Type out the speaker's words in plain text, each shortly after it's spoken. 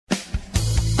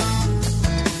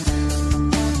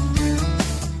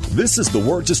This is the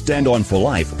Word to Stand On for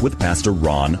Life with Pastor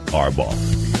Ron Arbaugh.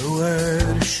 Your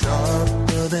word is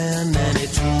sharper than any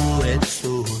two-edged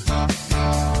sword,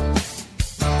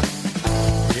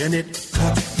 and it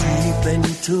cuts deep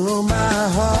into my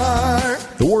heart.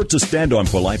 The Word to Stand On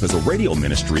for Life is a radio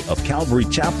ministry of Calvary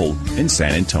Chapel in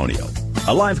San Antonio.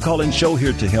 A live call-in show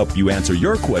here to help you answer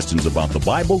your questions about the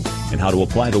Bible and how to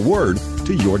apply the Word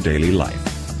to your daily life.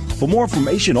 For more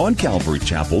information on Calvary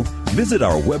Chapel, visit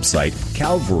our website,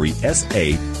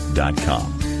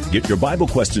 calvarysa.com. Get your Bible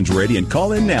questions ready and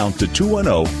call in now to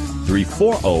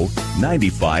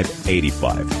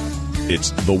 210-340-9585. It's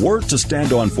The Word to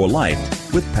Stand On for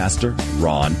Life with Pastor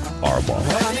Ron Arbaugh.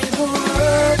 I need the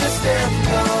word to stand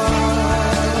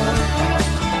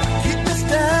on. Keep us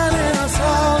down in a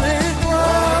solid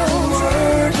ground.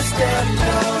 Word to stand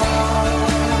on.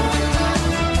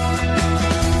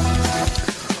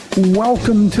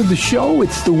 Welcome to the show.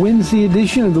 It's the Wednesday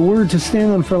edition of The Word to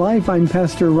Stand On for Life. I'm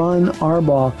Pastor Ron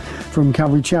Arbaugh from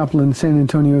Calvary Chapel in San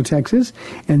Antonio, Texas.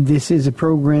 And this is a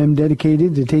program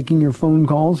dedicated to taking your phone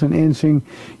calls and answering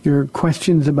your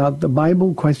questions about the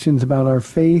Bible, questions about our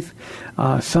faith,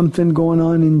 something going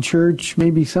on in church,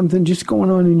 maybe something just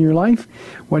going on in your life.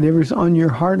 Whatever's on your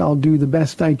heart, I'll do the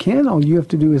best I can. All you have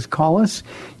to do is call us.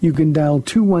 You can dial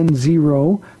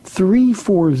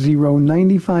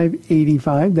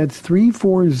 210-340-9585. That's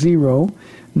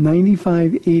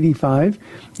 340-9585.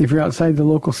 If you're outside the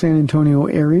local San Antonio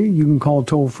area, you can call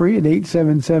toll-free at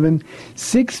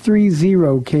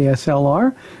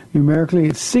 877-630-KSLR. Numerically,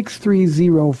 it's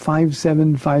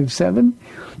 630-5757.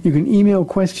 You can email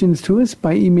questions to us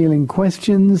by emailing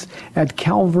questions at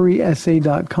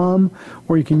calvarysa.com,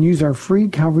 or you can use our free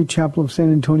Calvary Chapel of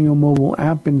San Antonio mobile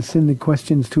app and send the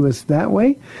questions to us that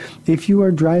way. If you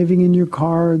are driving in your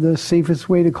car, the safest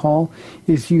way to call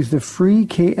is to use the free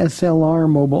KSLR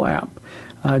mobile app.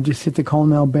 Just hit the Call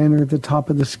Now banner at the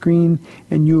top of the screen,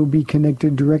 and you will be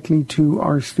connected directly to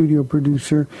our studio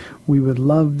producer. We would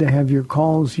love to have your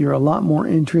calls. You're a lot more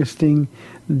interesting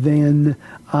than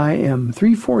I am.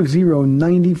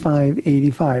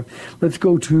 340-9585. Let's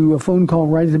go to a phone call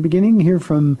right at the beginning here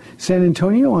from San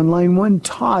Antonio on line 1.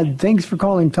 Todd, thanks for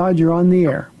calling. Todd, you're on the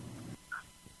air.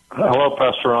 Hello,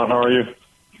 Pastor Ron. How are you?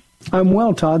 I'm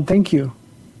well, Todd. Thank you.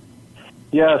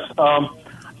 Yes.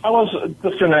 I was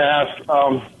just going to ask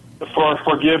for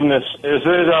forgiveness. Is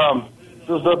it?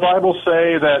 Does the Bible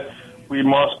say that we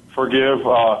must forgive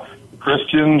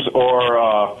Christians,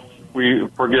 or we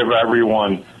forgive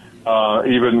everyone,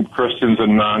 even Christians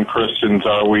and non-Christians?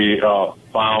 Are we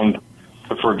bound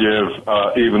to forgive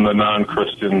even the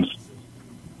non-Christians?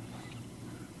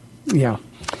 Yeah.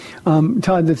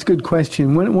 Todd, that's a good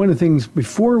question. One of the things,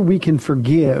 before we can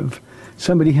forgive,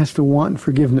 somebody has to want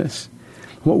forgiveness.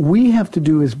 What we have to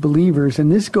do as believers,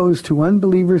 and this goes to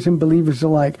unbelievers and believers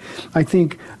alike, I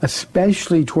think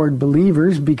especially toward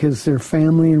believers because they're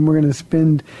family and we're going to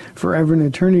spend forever in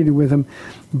eternity with them,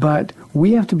 but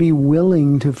we have to be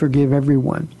willing to forgive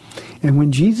everyone. And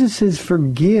when Jesus says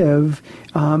forgive,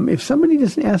 if somebody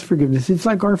doesn't ask forgiveness, it's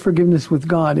like our forgiveness with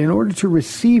God. In order to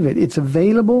receive it, it's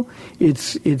available.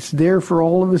 It's there for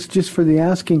all of us just for the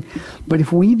asking. But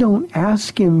if we don't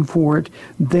ask Him for it,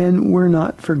 then we're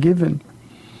not forgiven.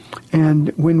 And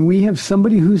when we have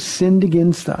somebody who's sinned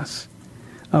against us,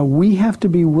 we have to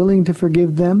be willing to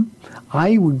forgive them.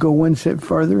 I would go one step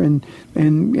further and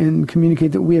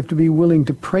communicate that we have to be willing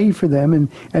to pray for them. And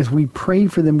as we pray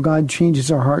for them, God changes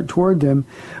our heart toward them.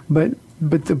 But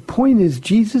the point is,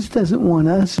 Jesus doesn't want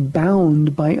us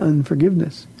bound by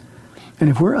unforgiveness. And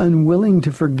if we're unwilling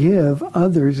to forgive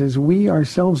others as we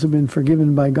ourselves have been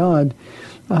forgiven by God,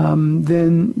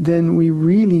 then we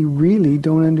really, really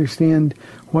don't understand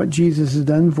what Jesus has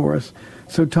done for us.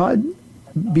 So, Todd,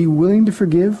 be willing to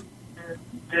forgive.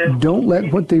 Don't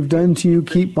let what they've done to you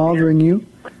keep bothering you.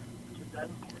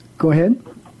 Go ahead.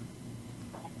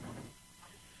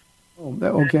 Oh,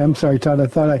 okay, I'm sorry, Todd. I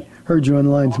thought I heard you on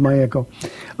the line. It's my echo.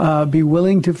 Be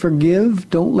willing to forgive.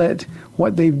 Don't let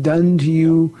what they've done to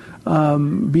you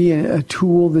be a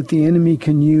tool that the enemy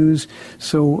can use.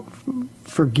 So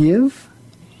forgive.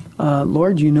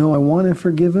 Lord, you know I want to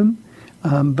forgive him.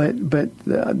 But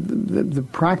the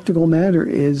practical matter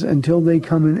is, until they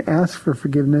come and ask for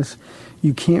forgiveness,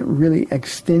 you can't really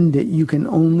extend it. You can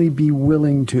only be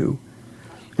willing to.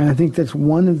 And I think that's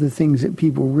one of the things that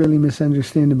people really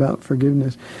misunderstand about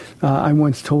forgiveness. I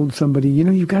once told somebody,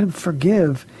 you've got to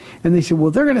forgive. And they said, well,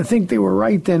 they're going to think they were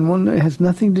right then. Well, it has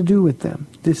nothing to do with them.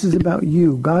 This is about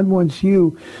you. God wants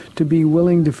you to be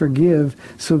willing to forgive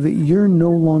so that you're no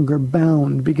longer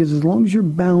bound. Because as long as you're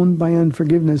bound by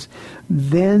unforgiveness,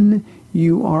 then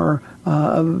you are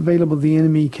available, the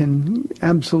enemy can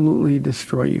absolutely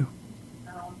destroy you.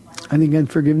 I think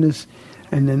unforgiveness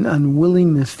and an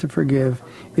unwillingness to forgive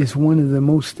is one of the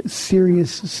most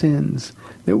serious sins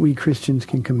that we Christians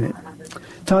can commit.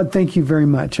 Todd, thank you very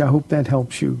much. I hope that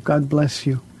helps you. God bless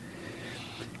you.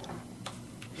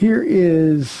 Here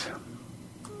is,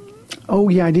 oh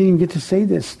yeah, I didn't even get to say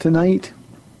this. Tonight,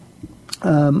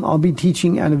 I'll be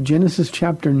teaching out of Genesis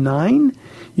chapter 9.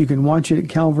 You can watch it at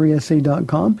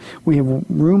calvarysa.com. We have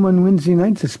room on Wednesday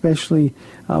nights, especially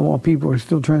while people are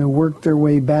still trying to work their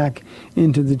way back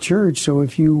into the church. So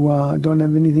if you don't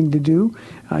have anything to do,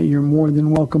 you're more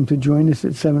than welcome to join us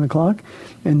at 7 o'clock.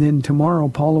 And then tomorrow,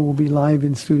 Paula will be live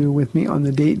in studio with me on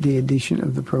the date day edition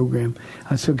of the program.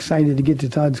 I'm so excited to get to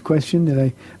Todd's question that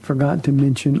I forgot to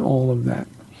mention all of that.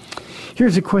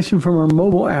 Here's a question from our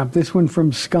mobile app, this one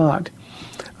from Scott.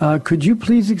 Could you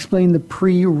please explain the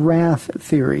pre-wrath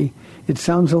theory? It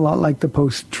sounds a lot like the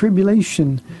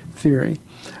post-tribulation theory.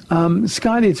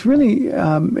 Scott, it's really,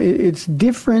 it's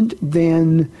different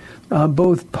than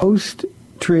both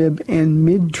post-trib and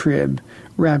mid-trib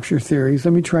rapture theories.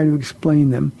 Let me try to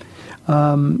explain them.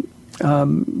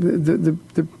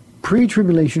 The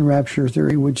pre-tribulation rapture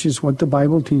theory, which is what the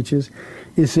Bible teaches,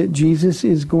 is that Jesus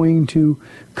is going to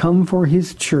come for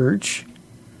his church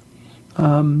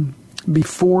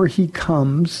before he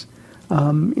comes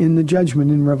in the judgment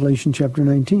in Revelation chapter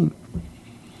 19.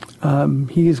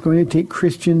 He is going to take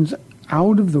Christians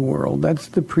out of the world. That's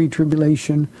the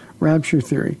pre-tribulation rapture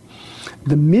theory.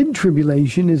 The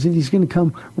mid-tribulation is that he's going to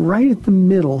come right at the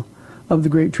middle of the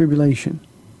Great Tribulation.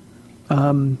 At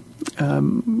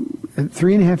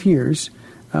 3.5 years,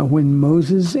 when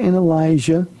Moses and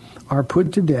Elijah are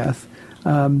put to death,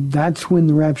 that's when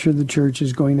the rapture of the church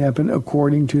is going to happen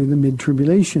according to the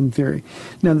mid-tribulation theory.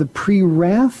 Now, the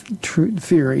pre-wrath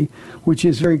theory, which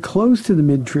is very close to the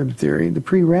mid-trib theory, the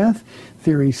pre-wrath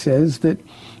theory says that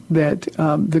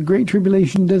the Great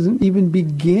Tribulation doesn't even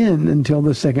begin until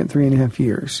the second 3.5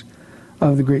 years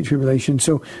of the Great Tribulation.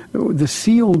 So the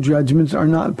seal judgments are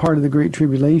not part of the Great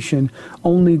Tribulation,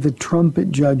 only the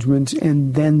trumpet judgments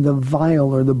and then the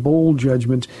vial or the bowl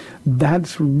judgments.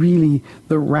 That's really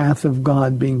the wrath of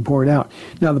God being poured out.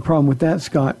 Now, the problem with that,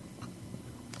 Scott,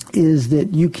 is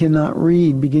that you cannot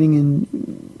read, beginning in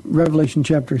Revelation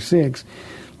chapter 6,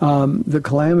 the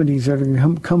calamities that are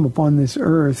going to come upon this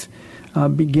earth,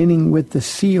 beginning with the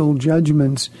seal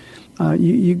judgments.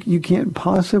 You can't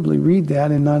possibly read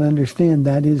that and not understand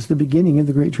that is the beginning of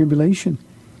the Great Tribulation.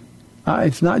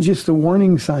 It's not just the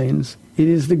warning signs. It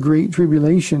is the Great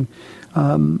Tribulation.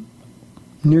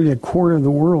 Nearly a quarter of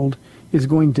the world is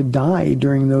going to die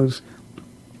during those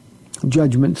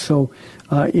judgments. So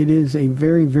it is a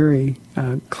very, very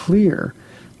clear,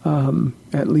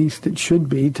 at least it should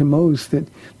be to most,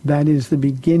 that is the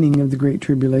beginning of the Great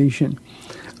Tribulation.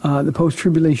 The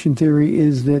post-tribulation theory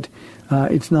is that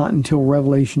it's not until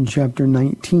Revelation chapter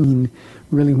 19,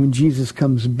 really when Jesus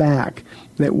comes back,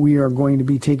 that we are going to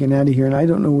be taken out of here. And I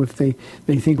don't know if they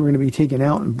think we're going to be taken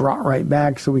out and brought right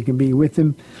back so we can be with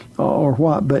him or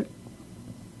what, but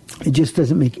it just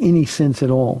doesn't make any sense at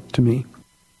all to me.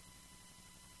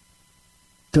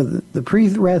 So the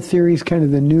pre-wrath theory is kind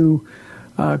of the new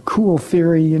cool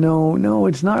theory, you know. No,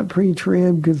 it's not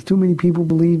pre-trib because too many people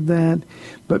believe that.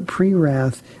 But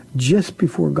pre-wrath, just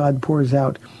before God pours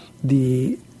out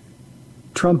the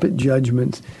trumpet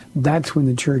judgments, that's when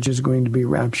the church is going to be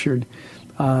raptured.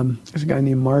 There's a guy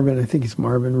named Marvin, I think it's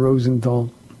Marvin Rosenthal,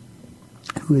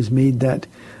 who has made that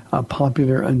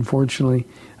popular. Unfortunately,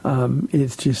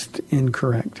 it's just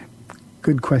incorrect.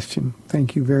 Good question.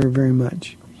 Thank you very, very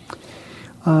much.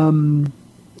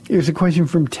 Here's a question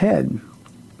from Ted.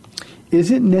 Is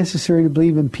it necessary to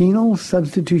believe in penal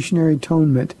substitutionary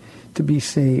atonement to be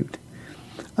saved?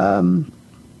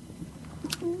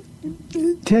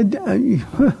 Ted,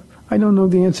 I don't know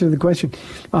the answer to the question.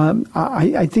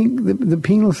 I think the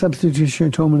penal substitutionary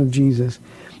atonement of Jesus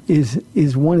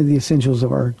is one of the essentials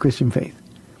of our Christian faith.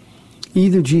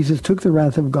 Either Jesus took the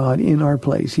wrath of God in our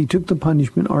place, he took the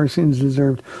punishment our sins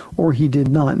deserved, or he did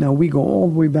not. Now, we go all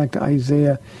the way back to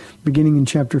Isaiah, beginning in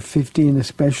chapter 50, and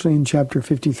especially in chapter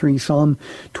 53, Psalm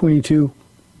 22,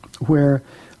 where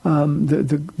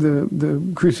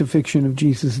the crucifixion of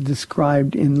Jesus is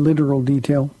described in literal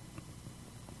detail.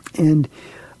 And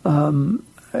in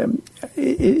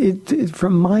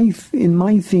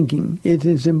my thinking, it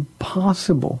is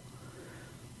impossible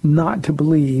not to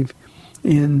believe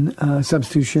in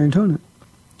substitutionary atonement.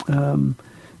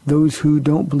 Those who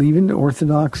don't believe in it,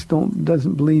 Orthodox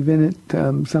doesn't believe in it.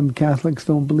 Some Catholics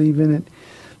don't believe in it.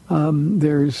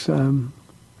 There's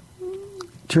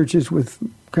churches with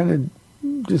kind of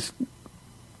just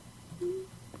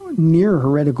near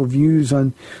heretical views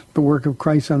on the work of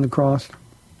Christ on the cross,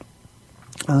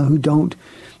 who don't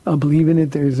believe in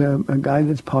it. There's a guy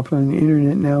that's popular on the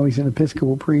internet now. He's an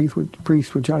Episcopal priest,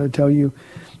 which ought to tell you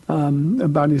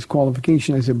about his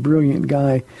qualification as a brilliant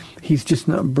guy. He's just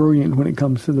not brilliant when it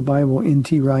comes to the Bible.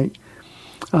 N.T. Wright.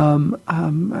 The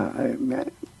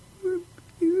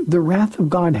wrath of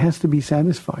God has to be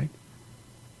satisfied.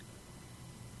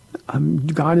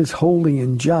 God is holy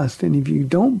and just, and if you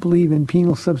don't believe in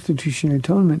penal substitutionary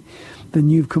atonement, then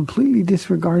you've completely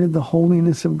disregarded the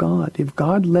holiness of God. If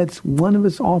God lets one of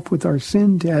us off with our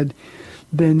sin, Ted,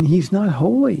 then he's not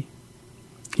holy.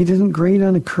 He doesn't grade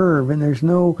on a curve, and there's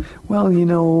no, well,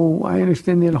 I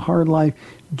understand that a hard life.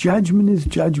 Judgment is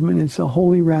judgment. It's the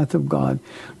holy wrath of God.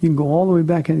 You can go all the way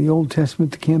back in the Old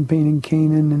Testament, the campaign in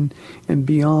Canaan and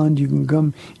beyond. You can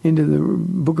come into the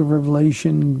book of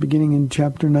Revelation, beginning in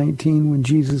chapter 19, when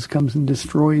Jesus comes and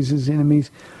destroys his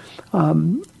enemies.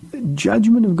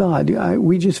 Judgment of God.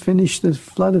 We just finished the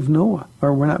flood of Noah.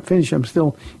 Or we're not finished. I'm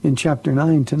still in chapter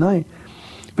 9 tonight.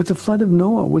 But the flood of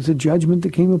Noah was a judgment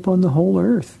that came upon the whole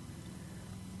earth.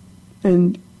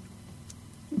 And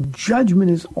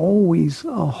judgment is always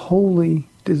a holy,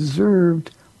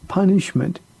 deserved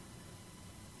punishment.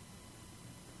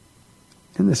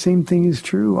 And the same thing is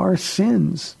true. Our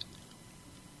sins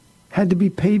had to be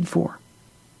paid for.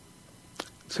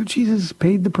 So Jesus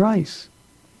paid the price.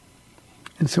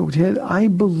 And so, Ted, I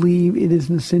believe it is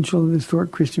an essential of the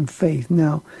historic Christian faith.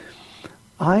 Now,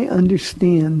 I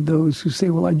understand those who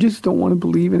say, well, I just don't want to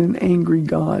believe in an angry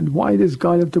God. Why does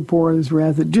God have to pour out his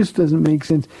wrath? It just doesn't make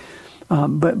sense.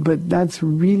 But that's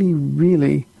really,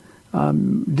 really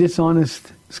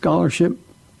dishonest scholarship.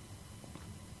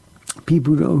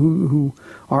 People who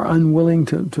are unwilling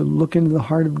to look into the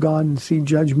heart of God and see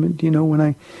judgment. When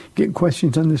I get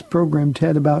questions on this program,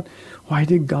 Ted, about why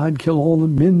did God kill all the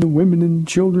men, the women, and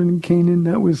children in Canaan?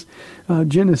 That was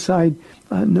genocide.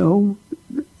 No.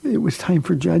 It was time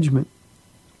for judgment.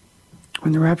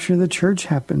 When the rapture of the church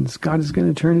happens, God is going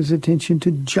to turn his attention to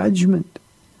judgment.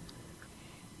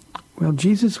 Well,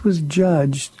 Jesus was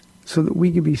judged so that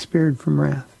we could be spared from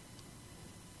wrath.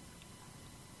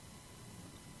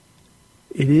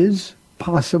 It is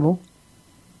possible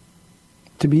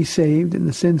to be saved in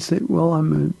the sense that, well,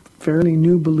 I'm a fairly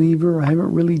new believer. I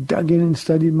haven't really dug in and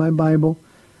studied my Bible.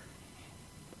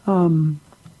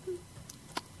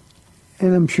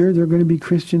 And I'm sure there are going to be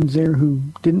Christians there who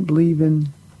didn't believe in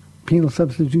penal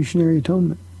substitutionary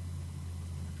atonement.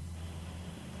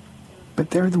 But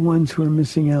they're the ones who are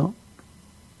missing out.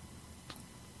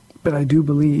 But I do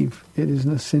believe it is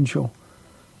an essential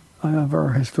of our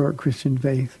historic Christian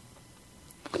faith.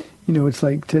 It's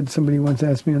like, Ted, somebody once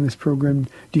asked me on this program,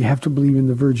 do you have to believe in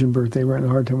the virgin birth? They were having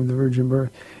a hard time with the virgin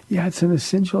birth. Yeah, it's an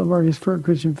essential of our historic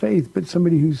Christian faith, but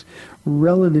somebody who's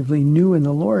relatively new in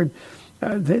the Lord,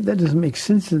 that doesn't make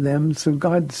sense to them, so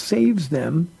God saves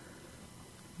them,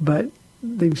 but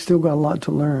they've still got a lot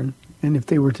to learn. And if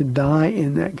they were to die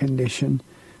in that condition,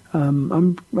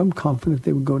 I'm confident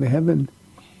they would go to heaven.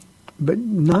 But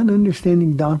not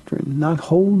understanding doctrine, not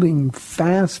holding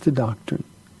fast to doctrine,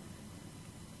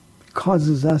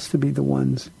 causes us to be the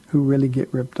ones who really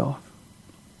get ripped off.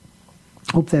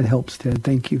 Hope that helps, Ted.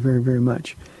 Thank you very, very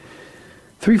much.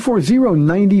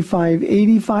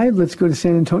 340-9585. Let's go to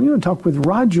San Antonio and talk with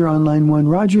Roger on line 1.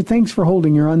 Roger, thanks for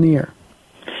holding. You're on the air.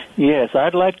 Yes,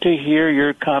 I'd like to hear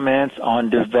your comments on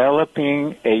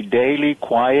developing a daily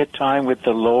quiet time with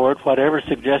the Lord, whatever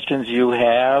suggestions you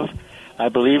have. I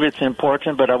believe it's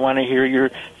important, but I want to hear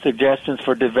your suggestions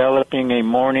for developing a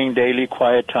morning, daily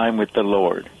quiet time with the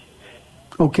Lord.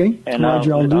 Okay, and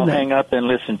Roger, I'll do that. I'll hang up and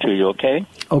listen to you, okay?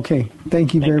 Okay,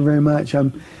 thank you very, very much.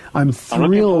 I'm thrilled. I'm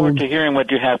looking forward to hearing what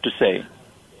you have to say.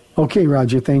 Okay,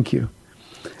 Roger, thank you.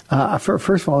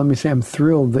 First of all, let me say I'm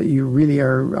thrilled that you really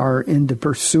are into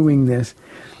pursuing this.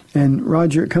 And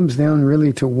Roger, it comes down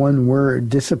really to one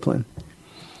word: discipline.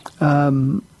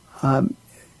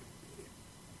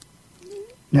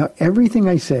 Now, everything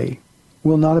I say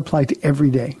will not apply to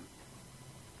every day.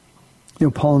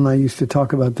 Paul and I used to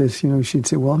talk about this. She'd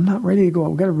say, well, I'm not ready to go.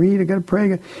 I've got to read. I've got to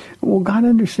pray. Well, God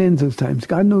understands those times.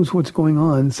 God knows what's going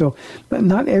on. So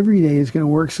not every day is going to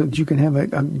work so that you can have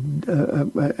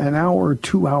an hour or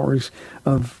 2 hours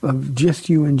of just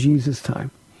you and Jesus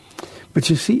time. But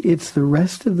you see, it's the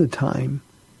rest of the time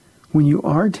when you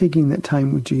are taking that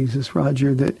time with Jesus,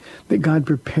 Roger, that God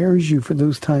prepares you for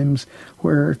those times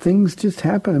where things just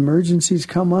happen, emergencies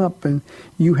come up, and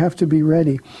you have to be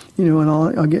ready. And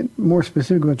I'll get more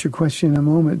specific about your question in a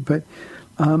moment. But,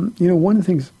 one of the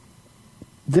things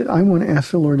that I want to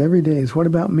ask the Lord every day is, what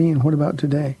about me and what about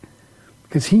today?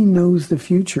 Because he knows the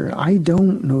future. I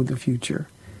don't know the future.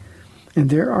 And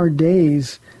there are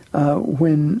days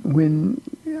when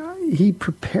he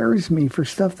prepares me for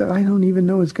stuff that I don't even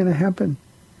know is going to happen.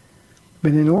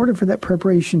 But in order for that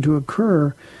preparation to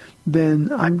occur,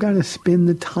 then I've got to spend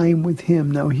the time with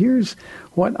him. Now, here's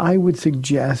what I would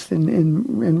suggest,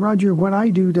 and Roger, what I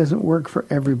do doesn't work for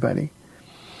everybody.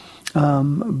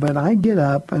 But I get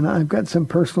up, and I've got some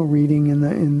personal reading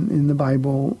in the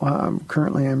Bible.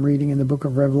 Currently, I'm reading in the book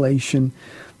of Revelation.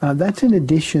 That's in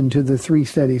addition to the 3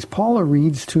 studies. Paula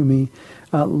reads to me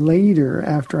later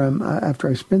after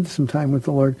I spent some time with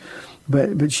the Lord.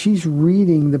 But she's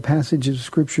reading the passages of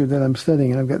Scripture that I'm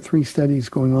studying, and I've got 3 studies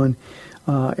going on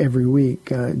every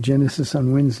week. Genesis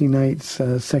on Wednesday nights,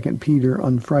 2 Peter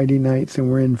on Friday nights, and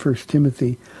we're in 1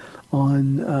 Timothy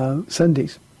on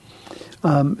Sundays.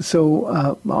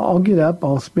 So I'll get up,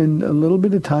 I'll spend a little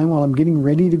bit of time while I'm getting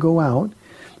ready to go out.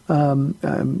 In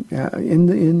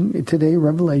today,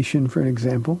 Revelation, for an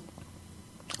example,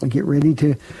 I get ready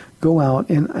to go out,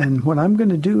 and what I'm going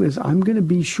to do is I'm going to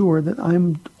be sure that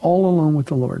I'm all alone with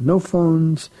the Lord. No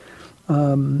phones,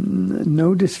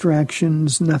 no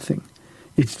distractions, nothing.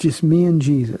 It's just me and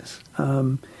Jesus.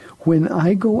 When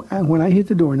I hit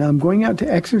the door, now I'm going out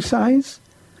to exercise,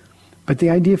 but the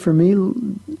idea for me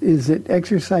is that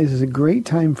exercise is a great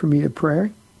time for me to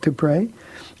pray,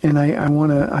 and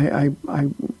I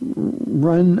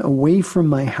run away from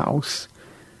my house.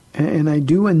 And I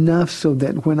do enough so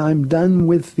that when I'm done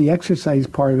with the exercise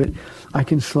part of it, I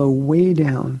can slow way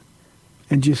down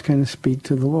and just kind of speak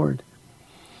to the Lord.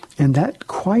 And that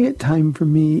quiet time for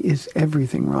me is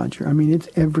everything, Roger. I mean, it's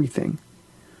everything.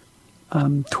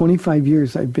 25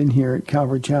 years I've been here at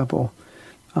Calvary Chapel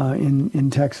in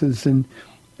Texas, and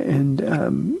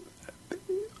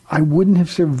I wouldn't have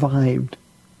survived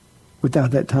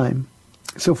without that time.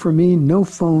 So for me, no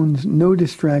phones, no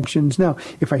distractions. Now,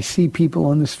 if I see people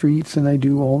on the streets, and I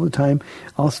do all the time,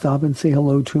 I'll stop and say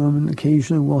hello to them, and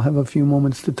occasionally we'll have a few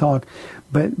moments to talk.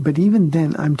 But even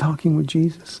then, I'm talking with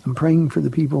Jesus. I'm praying for the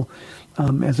people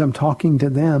as I'm talking to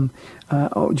them.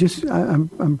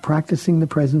 I'm practicing the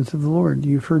presence of the Lord.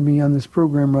 You've heard me on this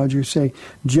program, Roger, say,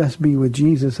 just be with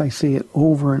Jesus. I say it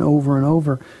over and over and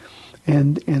over.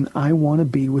 And I want to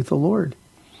be with the Lord.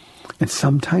 And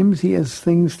sometimes he has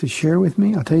things to share with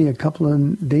me. I'll tell you, a couple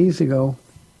of days ago,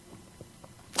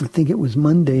 I think it was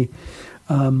Monday,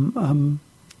 the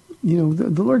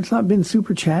Lord's not been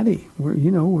super chatty.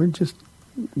 We're just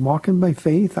walking by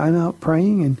faith. I'm out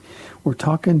praying, and I'm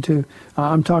talking to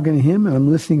him, and I'm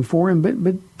listening for him.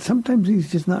 But sometimes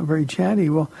he's just not very chatty.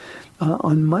 Well,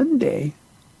 on Monday,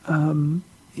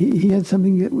 he had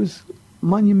something that was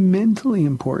monumentally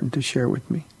important to share with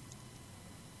me.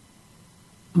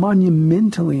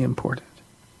 Monumentally important.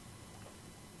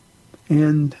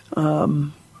 And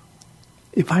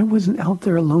if I wasn't out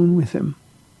there alone with him,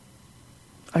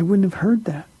 I wouldn't have heard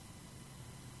that.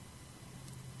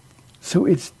 So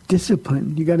it's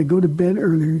discipline. You got to go to bed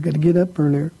earlier. You got to get up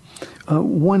earlier.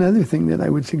 One other thing that I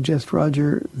would suggest,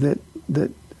 Roger, that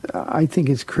I think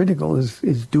is critical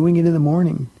is doing it in the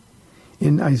morning.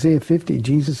 In Isaiah 50,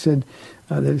 Jesus said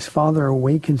that his Father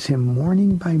awakens him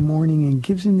morning by morning and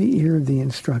gives him the ear of the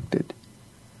instructed.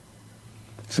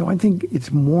 So I think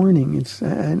it's morning.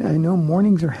 I know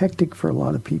mornings are hectic for a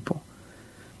lot of people,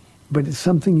 but it's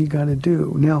something you got to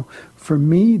do. Now, for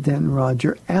me then,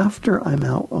 Roger, after I'm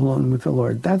out alone with the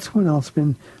Lord, that's when I'll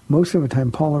spend most of the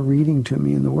time, Paula, reading to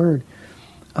me in the Word.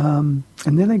 And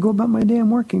then I go about my day,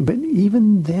 I'm working. But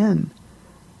even then,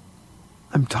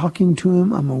 I'm talking to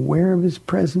him. I'm aware of his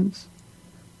presence.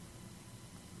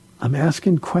 I'm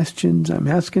asking questions. I'm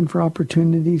asking for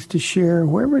opportunities to share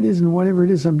wherever it is and whatever it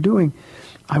is I'm doing.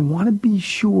 I want to be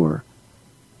sure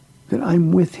that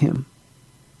I'm with him.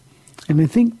 And I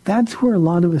think that's where a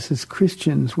lot of us as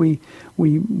Christians, we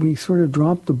sort of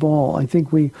drop the ball. I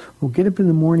think we'll get up in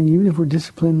the morning, even if we're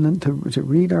disciplined to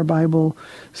read our Bible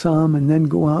some, and then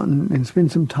go out and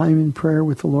spend some time in prayer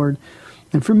with the Lord.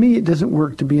 And for me, it doesn't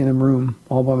work to be in a room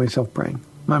all by myself praying.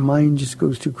 My mind just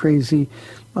goes too crazy.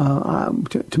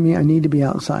 To me, I need to be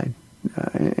outside.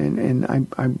 And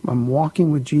I'm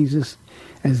walking with Jesus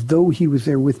as though he was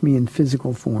there with me in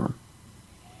physical form.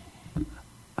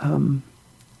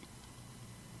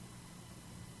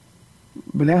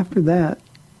 But after that,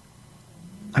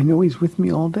 I know he's with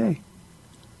me all day.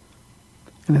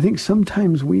 And I think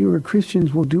sometimes we who are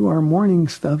Christians will do our morning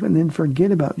stuff and then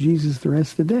forget about Jesus the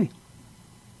rest of the day.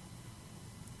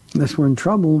 Unless we're in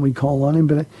trouble and we call on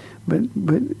him,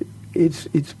 but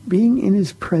it's being in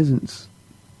his presence.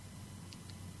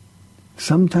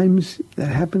 Sometimes that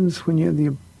happens when you have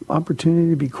the opportunity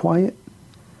to be quiet.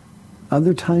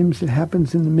 Other times it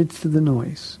happens in the midst of the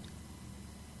noise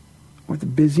or the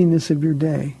busyness of your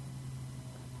day.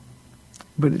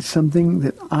 but it's something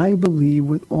that I believe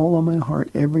with all of my heart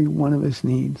every one of us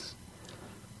needs.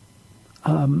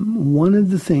 One of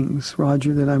the things,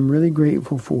 Roger, that I'm really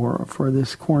grateful for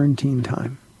this quarantine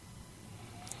time,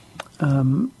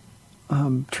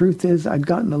 truth is I'd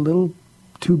gotten a little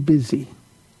too busy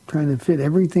trying to fit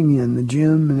everything in, the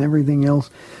gym and everything else.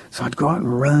 So I'd go out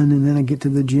and run, and then I'd get to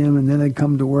the gym, and then I'd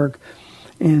come to work,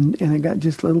 and I got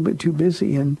just a little bit too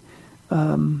busy. And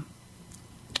I'll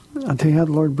tell you how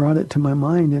the Lord brought it to my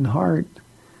mind and heart.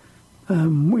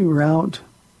 We were out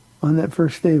on that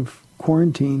first day of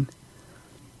quarantine,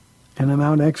 and I'm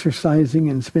out exercising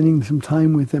and spending some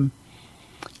time with him,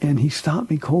 and he stopped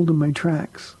me cold in my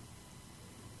tracks.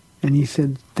 And he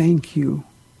said, "Thank you.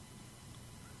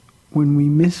 When we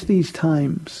miss these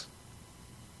times,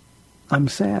 I'm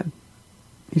sad."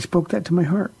 He spoke that to my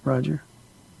heart, Roger.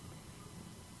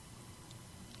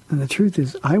 And the truth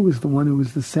is, I was the one who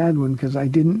was the sad one because I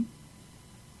didn't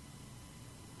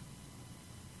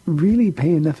really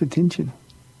pay enough attention.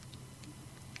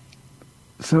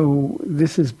 So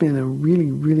this has been a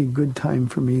really, really good time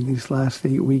for me these last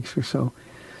 8 weeks or so.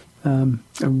 A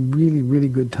really, really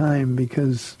good time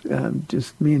because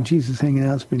just me and Jesus hanging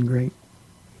out has been great.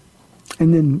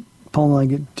 And then Paul and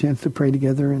I get a chance to pray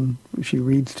together, and she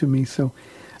reads to me. So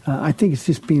I think it's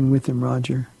just being with him,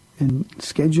 Roger. And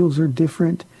schedules are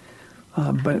different,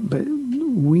 but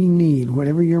we need,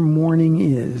 whatever your morning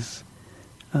is,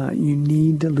 you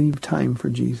need to leave time for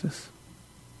Jesus.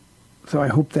 So I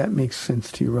hope that makes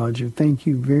sense to you, Roger. Thank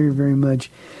you very, very much.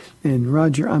 And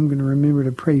Roger, I'm going to remember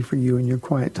to pray for you in your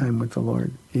quiet time with the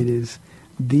Lord. It is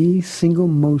the single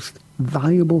most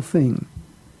valuable thing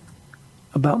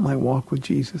about my walk with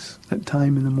Jesus, that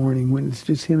time in the morning when it's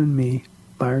just him and me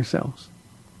by ourselves.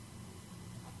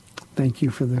 Thank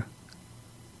you for the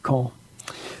call.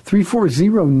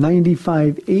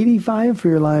 340-9585 for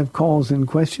your live calls and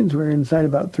questions. We're inside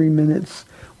about 3 minutes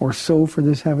or so for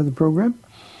this half of the program.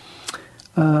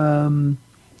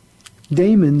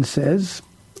 Damon says,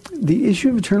 the issue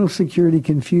of eternal security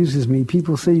confuses me.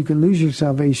 People say you can lose your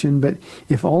salvation, but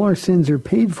if all our sins are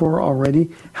paid for already,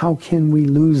 how can we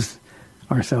lose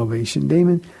our salvation?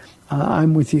 Damon,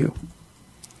 I'm with you.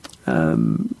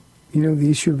 The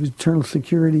issue of eternal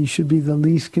security should be the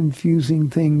least confusing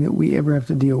thing that we ever have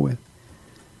to deal with.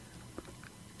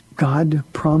 God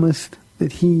promised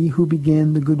that he who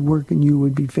began the good work in you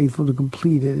would be faithful to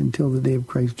complete it until the day of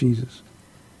Christ Jesus.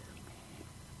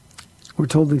 We're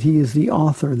told that he is the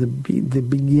author, the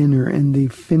beginner, and the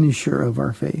finisher of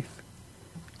our faith.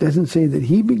 It doesn't say that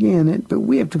he began it, but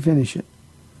we have to finish it.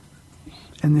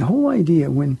 And the whole idea,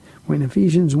 when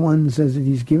Ephesians 1 says that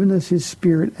he's given us his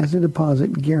Spirit as a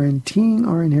deposit, guaranteeing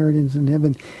our inheritance in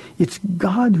heaven, it's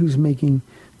God who's making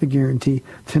the guarantee.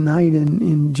 Tonight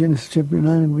in Genesis chapter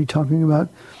 9, we'll be talking about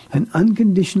an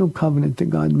unconditional covenant that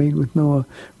God made with Noah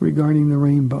regarding the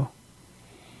rainbow.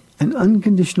 An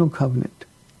unconditional covenant.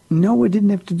 Noah didn't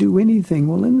have to do anything.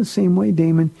 Well, in the same way,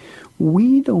 Damon,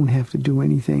 we don't have to do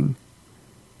anything.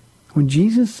 When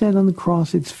Jesus said on the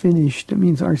cross, it's finished, it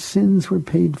means our sins were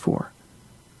paid for.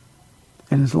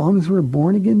 And as long as we're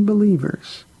born-again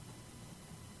believers,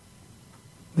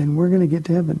 then we're going to get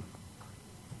to heaven.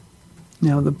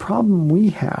 Now, the problem we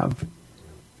have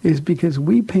is because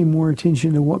we pay more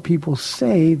attention to what people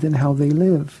say than how they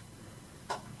live.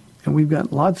 And we've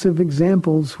got lots of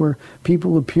examples where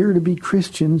people appear to be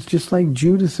Christians, just like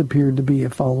Judas appeared to be a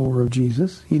follower of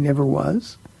Jesus. He never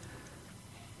was.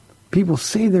 People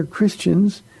say they're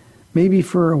Christians. Maybe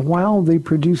for a while they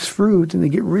produce fruit and they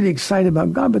get really excited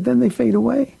about God, but then they fade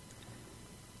away.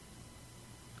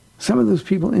 Some of those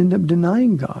people end up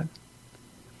denying God.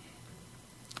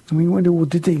 And we wonder, well,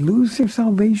 did they lose their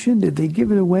salvation? Did they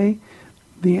give it away?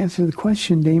 The answer to the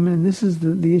question, Damon, and this is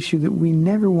the issue that we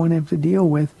never want to have to deal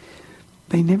with,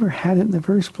 they never had it in the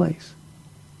first place.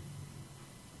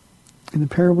 In the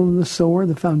parable of the sower,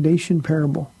 the foundation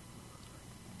parable,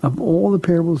 of all the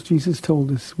parables Jesus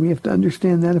told us, we have to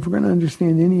understand that if we're going to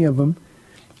understand any of them,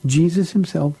 Jesus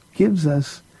himself gives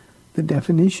us the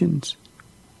definitions.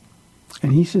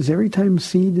 And he says every time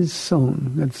seed is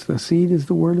sown, that's the seed is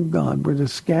the word of God, we're to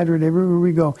scatter it everywhere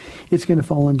we go, it's going to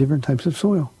fall on different types of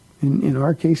soil. In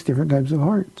our case, different types of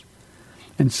hearts.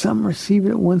 And some receive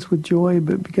it at once with joy,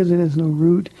 but because it has no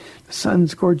root, the sun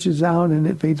scorches out and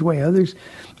it fades away. Others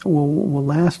will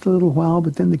last a little while,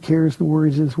 but then the cares, the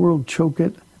worries of this world choke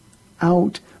it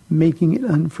out, making it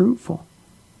unfruitful.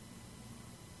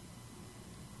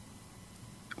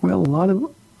 Well, a lot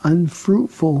of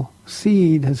unfruitful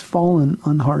seed has fallen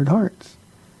on hard hearts.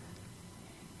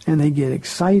 And they get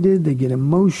excited, they get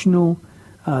emotional,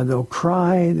 They'll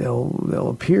cry. They'll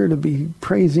appear to be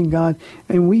praising God.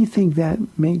 And we think that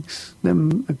makes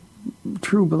them a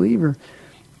true believer.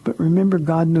 But remember,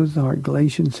 God knows the heart.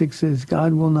 Galatians 6 says,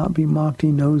 God will not be mocked.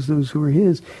 He knows those who are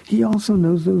his. He also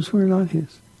knows those who are not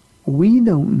his. We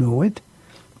don't know it,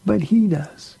 but he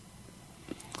does.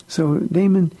 So,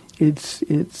 Damon, it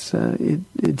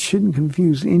shouldn't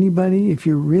confuse anybody. If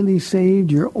you're really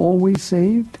saved, you're always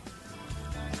saved.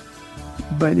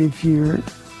 But if you're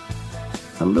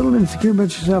a little insecure about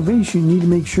your salvation, you need to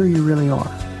make sure you really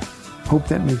are. Hope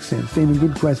that makes sense. Damon,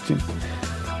 good question.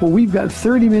 Well, we've got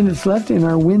 30 minutes left in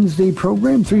our Wednesday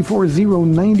program,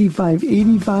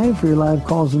 340-9585 for your live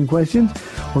calls and questions,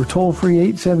 or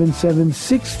toll-free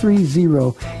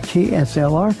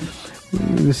 877-630-KSLR.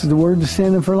 This is the Word to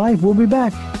Stand Up for Life. We'll be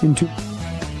back in 2.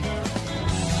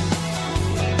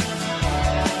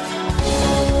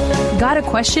 Got a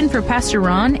question for Pastor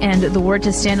Ron and the Word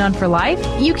to Stand On for Life?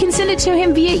 You can send it to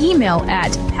him via email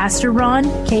at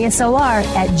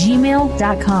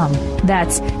pastorronksLR@gmail.com.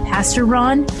 That's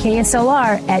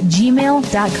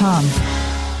pastorronksLR@gmail.com.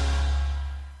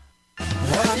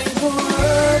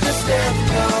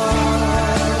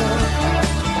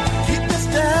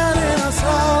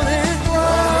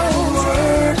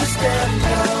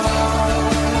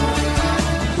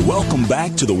 Welcome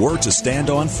back to the Word to Stand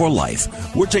On for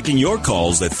Life. We're taking your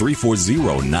calls at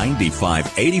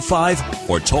 340-9585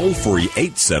 or toll-free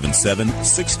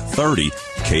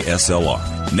 877-630-KSLR.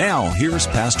 Now, here's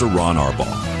Pastor Ron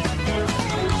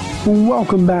Arbaugh.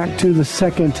 Welcome back to the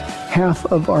second half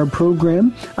of our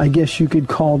program. I guess you could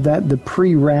call that the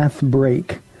pre-wrath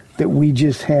break that we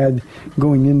just had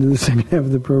going into the second half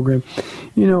of the program.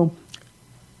 You know,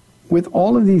 with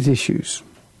all of these issues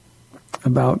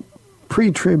about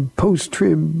pre-trib,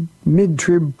 post-trib,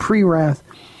 mid-trib, pre-wrath,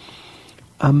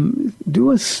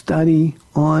 do a study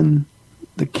on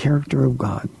the character of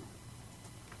God.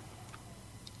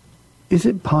 Is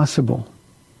it possible?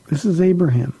 This is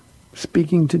Abraham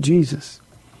speaking to Jesus.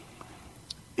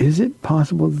 Is it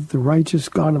possible that the righteous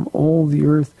God of all the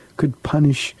earth could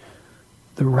punish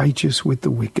the righteous with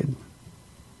the wicked?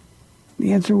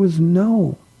 The answer was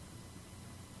no.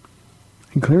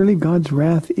 And clearly God's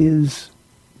wrath is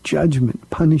judgment,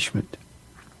 punishment.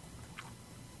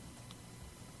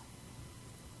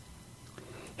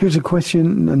 Here's a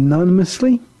question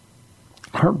anonymously,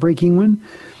 heartbreaking one.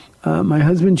 My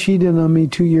husband cheated on me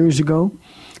 2 years ago.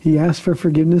 He asked for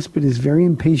forgiveness, but is very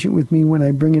impatient with me when I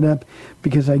bring it up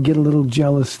because I get a little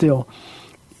jealous still.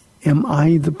 Am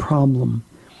I the problem?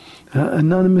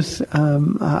 Anonymous,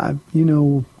 you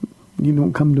know, you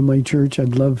don't come to my church.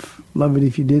 I'd love it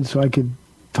if you did so I could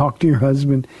talk to your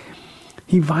husband.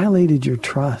 He violated your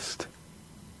trust.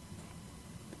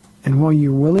 And while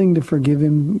you're willing to forgive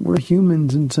him, we're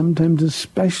humans, and sometimes,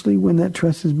 especially when that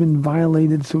trust has been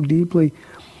violated so deeply,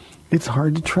 it's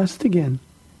hard to trust again.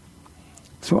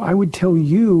 So I would tell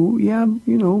you,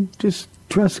 just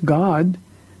trust God.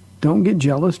 Don't get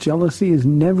jealous. Jealousy is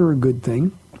never a good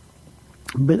thing.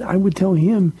 But I would tell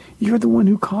him, you're the one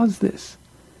who caused this.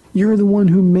 You're the one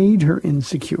who made her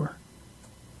insecure.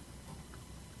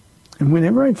 And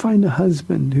whenever I find a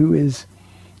husband who is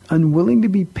unwilling to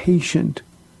be patient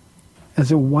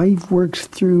as a wife works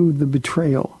through the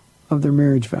betrayal of their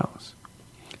marriage vows.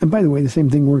 And by the way, the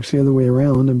same thing works the other way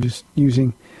around. I'm just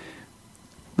using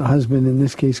the husband in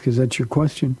this case because that's your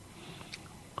question.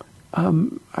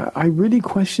 I really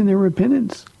question their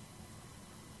repentance.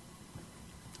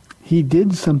 He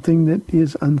did something that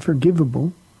is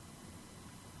unforgivable.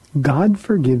 God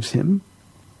forgives him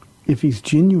if he's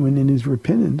genuine in his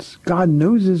repentance. God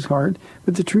knows his heart,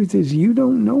 but the truth is you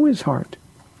don't know his heart.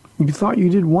 You thought you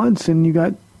did once and you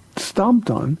got stomped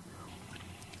on.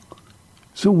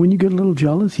 So when you get a little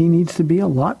jealous, he needs to be a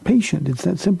lot patient. It's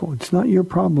that simple. It's not your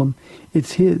problem.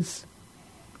 It's his.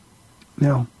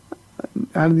 Now,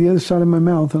 out of the other side of my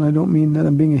mouth, and I don't mean that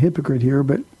I'm being a hypocrite here,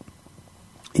 but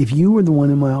if you were the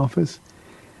one in my office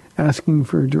asking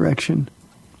for direction,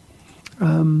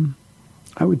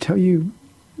 I would tell you,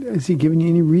 has he given you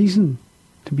any reason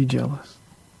to be jealous?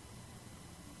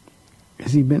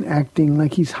 Has he been acting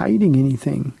like he's hiding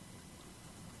anything?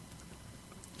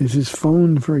 Is his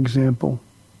phone, for example,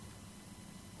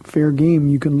 fair game?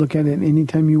 You can look at it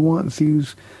anytime you want and see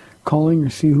who's calling or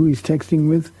see who he's texting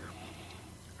with.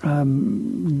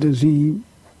 Does he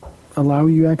allow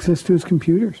you access to his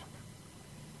computers?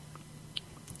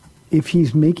 If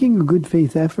he's making a good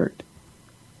faith effort,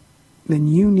 then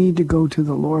you need to go to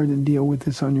the Lord and deal with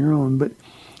this on your own. But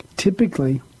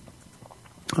typically,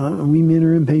 we men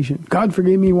are impatient. God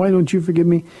forgave me. Why don't you forgive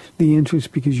me? The answer is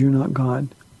because you're not God.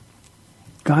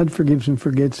 God forgives and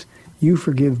forgets. You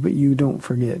forgive, but you don't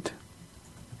forget.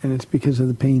 and it's because of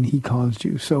the pain he caused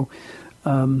you. So,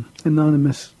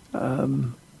 Anonymous,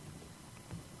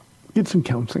 get some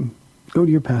counseling. Go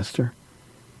to your pastor.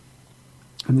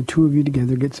 And the two of you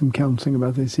together get some counseling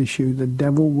about this issue. The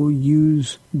devil will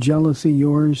use jealousy,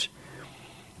 yours,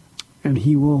 and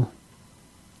he will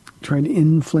try to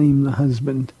inflame the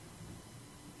husband.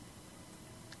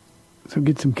 So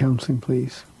get some counseling,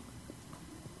 please.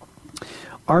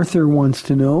 Arthur wants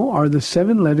to know, are the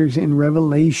 7 letters in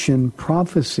Revelation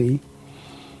prophecy,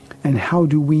 and how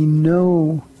do we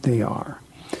know they are?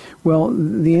 Well,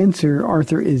 the answer,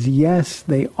 Arthur, is yes,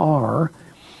 they are.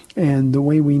 And the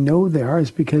way we know they are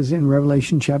is because in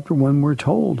Revelation chapter 1, we're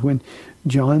told when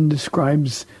John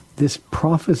describes this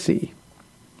prophecy,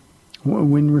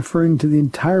 when referring to the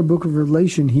entire book of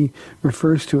Revelation, he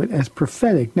refers to it as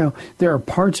prophetic. Now, there are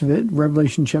parts of it,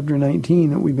 Revelation chapter 19,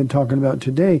 that we've been talking about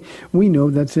today. We know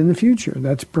that's in the future.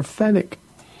 That's prophetic.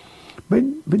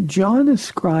 But John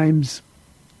ascribes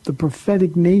the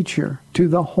prophetic nature to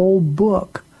the whole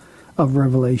book of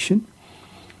Revelation.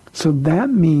 So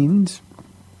that means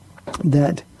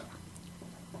that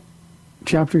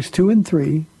chapters 2 and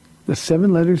 3, the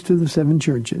 7 letters to the 7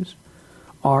 churches,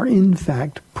 are in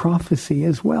fact prophecy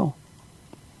as well.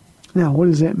 Now, what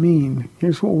does that mean?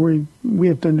 Here's what we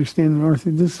have to understand, and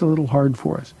Arthur, this is a little hard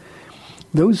for us.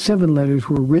 Those 7 letters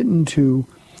were written to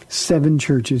 7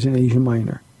 churches in Asia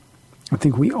Minor. I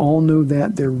think we all know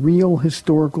that. They're real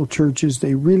historical churches.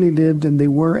 They really lived, and they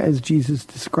were as Jesus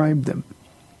described them.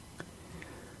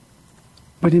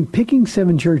 But in picking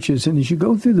 7 churches, and as you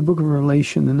go through the book of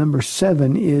Revelation, the number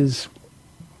 7 is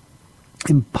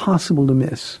impossible to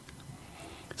miss.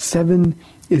 7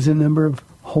 is a number of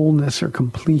wholeness or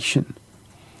completion.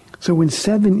 So when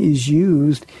 7 is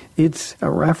used, it's a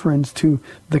reference to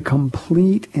the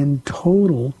complete and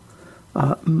total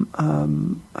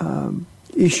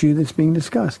issue that's being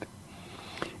discussed.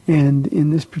 And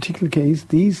in this particular case,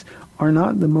 these are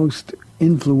not the most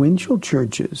influential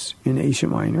churches in Asia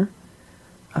Minor.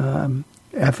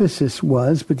 Ephesus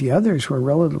was, but the others were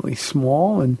relatively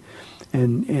small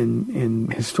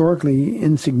and historically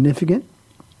insignificant.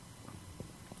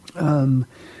 None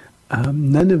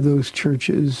of those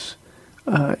churches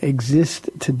exist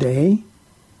today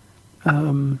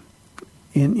in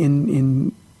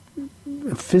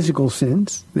a physical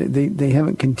sense. They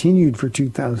haven't continued for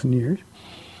 2,000 years.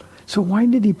 So why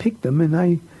did he pick them? And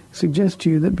I suggest to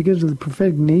you that because of the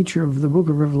prophetic nature of the book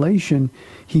of Revelation,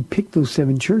 he picked those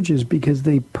 7 churches because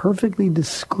they perfectly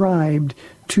described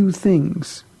 2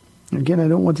 things. Again, I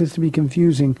don't want this to be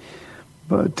confusing,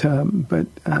 but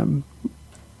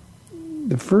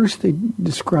the first, they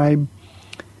describe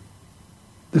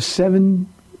the 7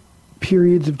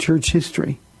 periods of church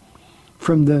history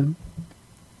from the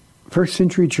first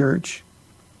century church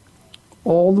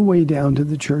all the way down to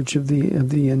the church of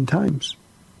the end times.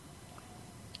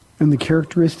 And the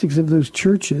characteristics of those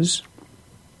churches,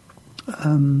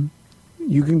 you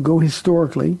can go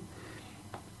historically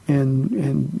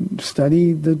and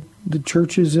study the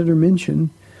churches that are mentioned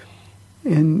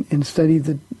and study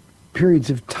the periods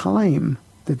of time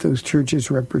that those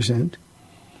churches represent.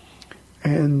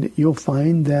 And you'll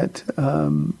find that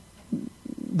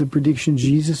the predictions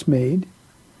Jesus made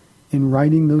in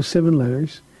writing those 7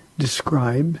 letters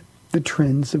describe the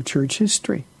trends of church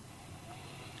history.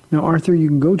 Now, Arthur, you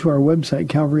can go to our website,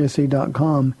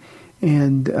 calvarysa.com,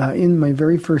 and in my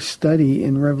very first study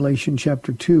in Revelation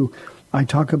chapter 2, I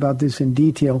talk about this in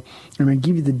detail, and I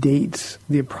give you the dates,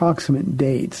 the approximate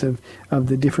dates of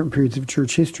the different periods of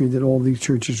church history that all these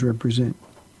churches represent.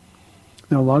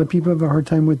 Now, a lot of people have a hard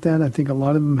time with that. I think a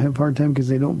lot of them have a hard time because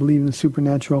they don't believe in the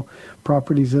supernatural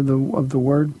properties of the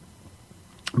Word.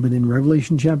 But in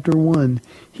Revelation chapter 1,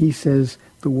 he says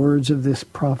the words of this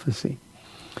prophecy.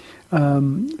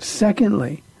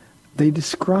 Secondly, they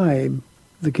describe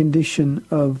the condition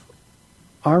of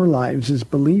our lives as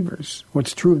believers.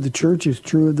 What's true of the church is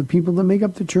true of the people that make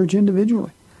up the church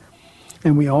individually.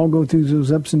 And we all go through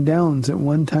those ups and downs. At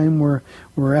one time we're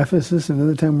Ephesus,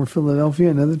 another time we're Philadelphia,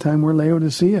 another time we're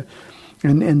Laodicea,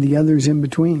 and the others in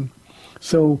between.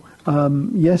 So,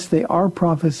 yes, they are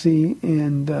prophecy,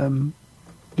 and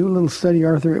do a little study,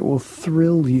 Arthur. It will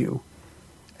thrill you,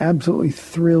 absolutely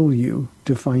thrill you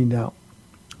to find out.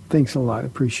 Thanks a lot.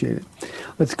 Appreciate it.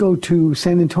 Let's go to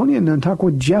San Antonio and talk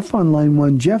with Jeff on line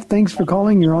 1. Jeff, thanks for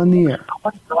calling. You're on the air.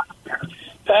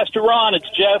 Pastor Ron, it's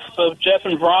Jeff of Jeff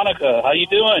and Veronica. How you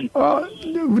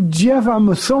doing? Jeff,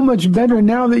 I'm so much better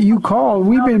now that you called.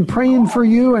 We've been praying for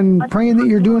you and praying that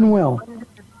you're doing well.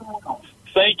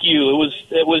 Thank you.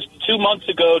 It was 2 months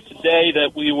ago today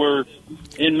that we were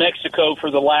in Mexico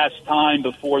for the last time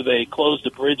before they closed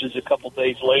the bridges a couple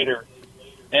days later.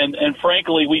 And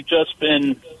frankly, we've just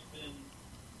been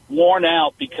worn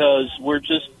out because we're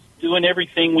just doing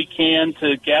everything we can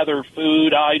to gather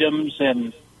food items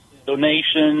and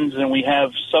donations, and we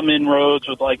have some inroads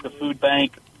with like the food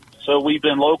bank. So we've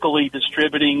been locally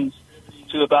distributing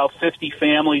to about 50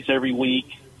 families every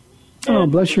week. Oh,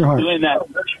 bless your heart. Doing that,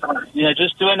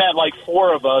 just doing that, like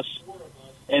 4 of us.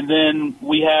 And then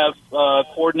we have a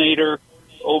coordinator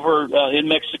over in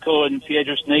Mexico in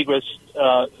Piedras Negras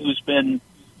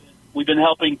we've been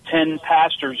helping 10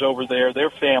 pastors over there, their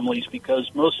families, because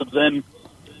most of them,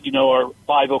 are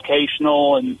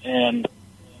bivocational and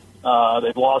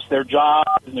they've lost their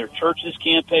jobs and their churches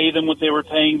can't pay them what they were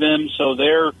paying them. So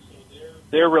they're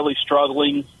really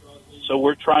struggling. So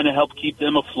we're trying to help keep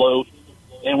them afloat.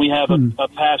 And we have a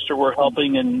pastor we're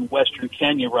helping in Western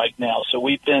Kenya right now. So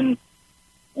we've been,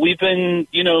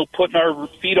 putting our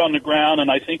feet on the ground,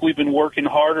 and I think we've been working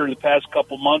harder the past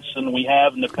couple months than we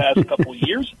have in the past couple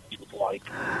years. It feels like.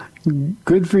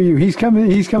 Good for you. He's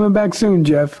coming back soon,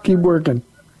 Jeff. Keep working.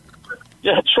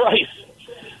 Yeah, that's right.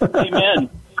 Amen.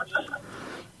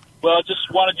 Well, I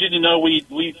just wanted you to know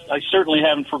I certainly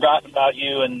haven't forgotten about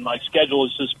you, and my schedule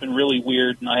has just been really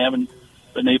weird, and I haven't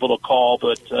been able to call.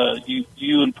 But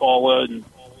you and Paula and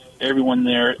everyone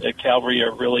there at Calvary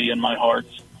are really in my heart,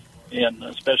 and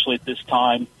especially at this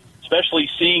time, especially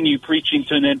seeing you preaching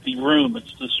to an empty room,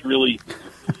 it's just really,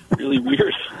 really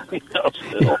weird.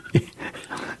 Still.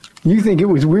 You think it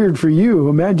was weird for you.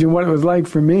 Imagine what it was like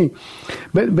for me.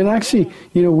 But actually,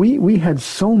 we had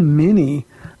so many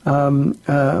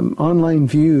online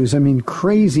views. I mean,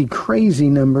 crazy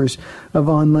numbers of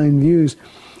online views.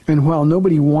 And while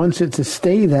nobody wants it to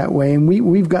stay that way, and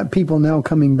we've got people now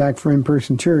coming back for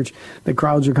in-person church, the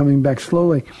crowds are coming back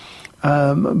slowly.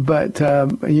 But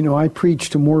I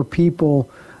preached to more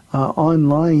people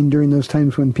online during those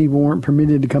times when people weren't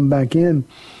permitted to come back in.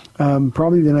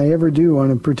 Probably than I ever do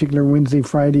on a particular Wednesday,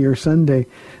 Friday, or Sunday.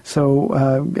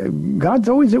 So God's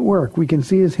always at work. We can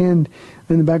see His hand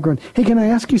in the background. Hey, can I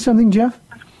ask you something, Jeff?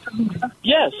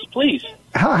 Yes, please.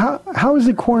 How is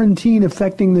the quarantine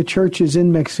affecting the churches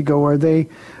in Mexico? Are they,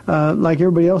 like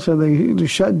everybody else, are they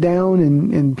shut down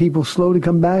and people slow to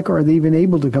come back, or are they even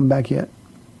able to come back yet?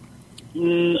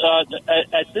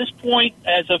 At this point,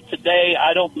 as of today,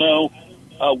 I don't know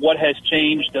what has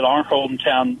changed at our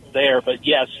hometown there, but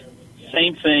yes,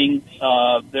 same thing.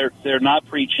 They're not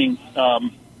preaching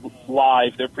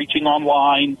live. They're preaching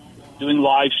online, doing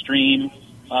live stream.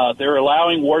 They're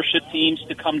allowing worship teams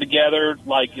to come together,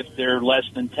 like if they're less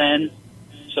than 10.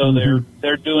 So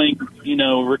they're doing,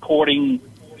 recording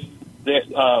their,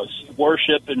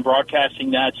 worship and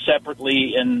broadcasting that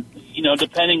separately. And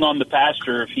depending on the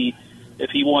pastor, if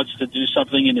he wants to do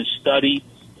something in his study.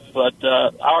 But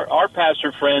our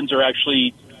pastor friends are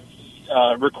actually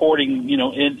recording,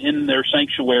 in their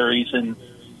sanctuaries, and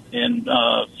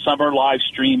some are live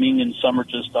streaming and some are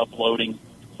just uploading.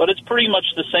 But it's pretty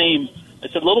much the same.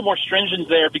 It's a little more stringent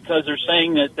there because they're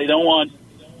saying that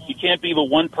you can't be the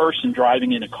one person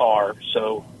driving in a car.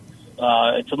 So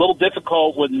it's a little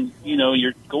difficult when,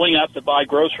 you're going out to buy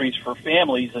groceries for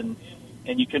families and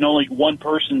you can only one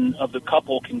person of the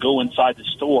couple can go inside the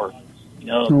store.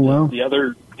 The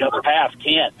other half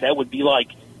can't. That would be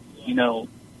like,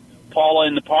 Paula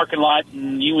in the parking lot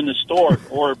and you in the store,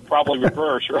 or probably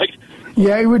reverse, right?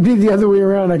 Yeah, it would be the other way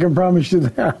around. I can promise you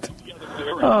that.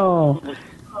 Oh,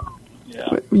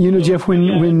 yeah. Jeff,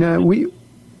 when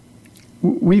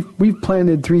we've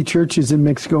planted 3 churches in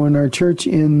Mexico, and our church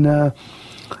in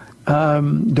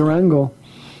Durango.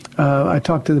 I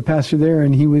talked to the pastor there,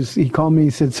 and he called me. He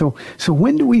said, "So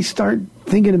when do we start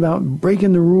thinking about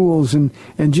breaking the rules and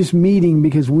just meeting,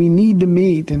 because we need to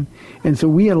meet?" And so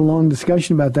we had a long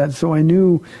discussion about that. So I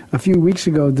knew a few weeks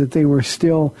ago that they were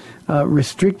still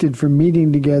restricted from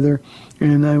meeting together,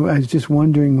 and I was just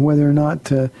wondering whether or not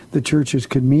the churches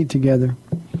could meet together.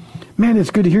 Man,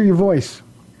 it's good to hear your voice.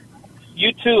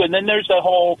 You too. And then there's that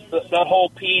whole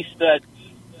piece that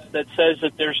says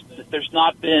that there's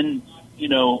not been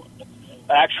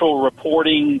actual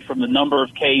reporting from the number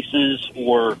of cases,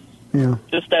 or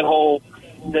just the whole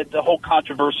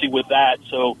controversy with that.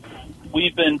 So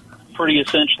we've been pretty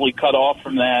essentially cut off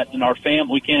from that, and our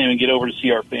family, we can't even get over to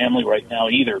see our family right now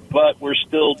either, but we're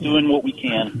still doing what we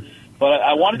can. But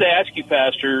I wanted to ask you,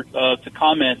 Pastor, to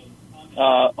comment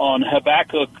on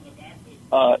Habakkuk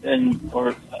in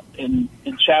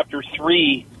chapter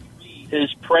 3,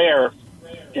 his prayer,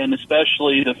 and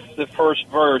especially the first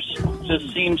verse,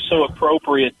 just seems so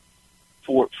appropriate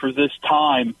for this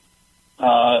time.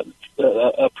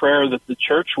 A prayer that the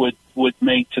church would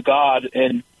make to God,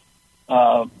 and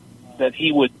that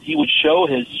He would show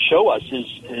us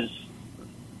His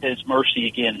His mercy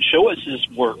again. Show us His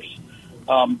works.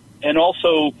 And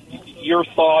also your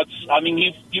thoughts. I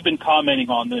mean, you've been commenting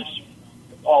on this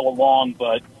all along,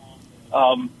 but,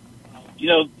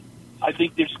 I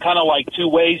think there's kind of like two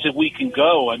ways that we can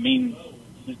go. I mean,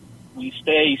 we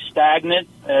stay stagnant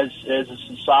as a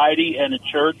society and a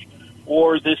church,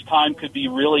 or this time could be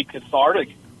really cathartic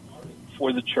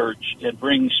for the church and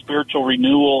bring spiritual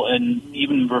renewal and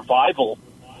even revival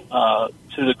to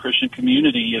the Christian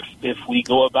community if we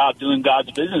go about doing God's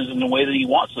business in the way that He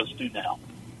wants us to now.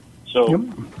 So yep.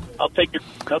 I'll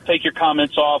take your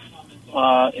comments off,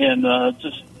 and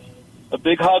just a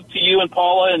big hug to you and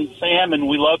Paula and Sam, and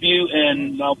we love you,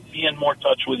 and I'll be in more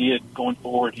touch with you going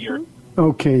forward here.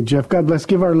 Okay, Jeff. God bless.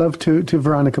 Give our love to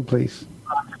Veronica, please.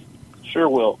 Sure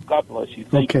will. God bless you.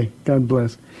 Thank you. God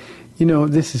bless.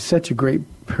 This is such a great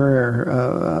prayer,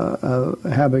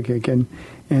 Habakkuk, and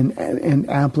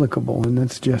applicable, and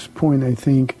that's Jeff's point. I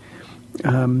think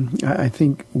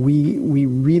we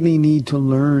really need to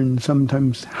learn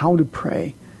sometimes how to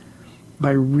pray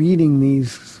by reading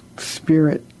these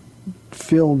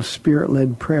Spirit-filled,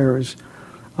 Spirit-led prayers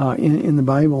in the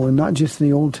Bible, and not just in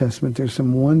the Old Testament. There's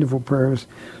some wonderful prayers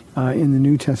in the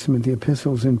New Testament, the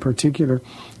epistles in particular,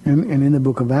 and in the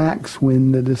book of Acts,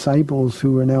 when the disciples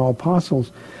who are now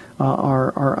apostles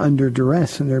are under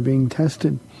duress and they're being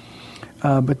tested.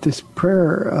 But this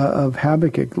prayer of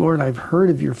Habakkuk, Lord, I've heard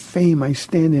of your fame. I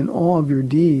stand in awe of your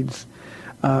deeds.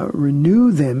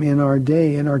 Renew them in our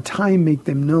day. In our time, make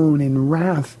them known. In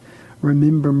wrath,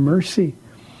 remember mercy.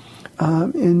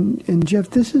 And Jeff,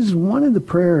 this is one of the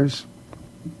prayers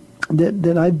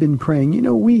that I've been praying.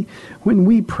 When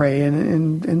we pray,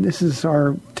 and this is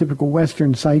our typical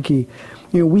Western psyche,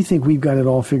 we think we've got it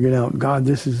all figured out. God,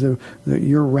 this is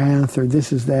your wrath, or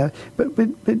this is that. But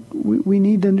we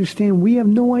need to understand we have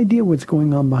no idea what's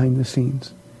going on behind the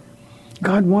scenes.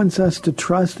 God wants us to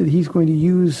trust that He's going to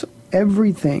use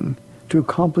everything to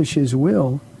accomplish His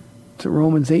will. It's a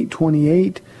Romans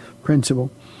 8:28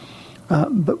 principle.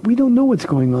 But we don't know what's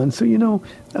going on. So,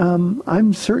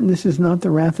 I'm certain this is not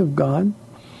the wrath of God.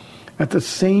 At the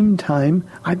same time,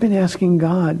 I've been asking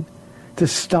God to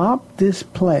stop this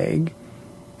plague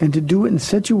and to do it in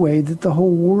such a way that the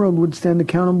whole world would stand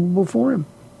accountable before Him.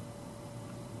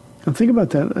 Now think about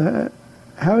that.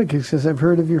 Habakkuk says, I've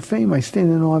heard of your fame. I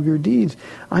stand in awe of your deeds.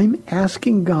 I'm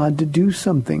asking God to do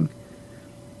something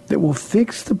that will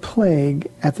fix the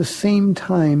plague, at the same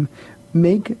time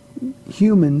make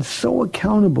humans so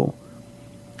accountable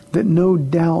that no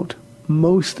doubt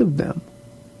most of them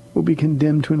will be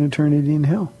condemned to an eternity in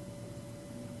hell.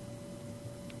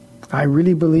 I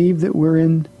really believe that we're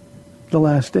in the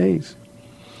last days.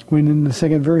 When in the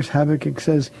second verse, Habakkuk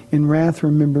says, in wrath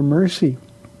remember mercy.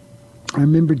 I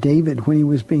remember David when he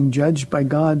was being judged by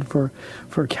God for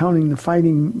counting the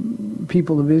fighting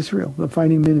people of Israel, the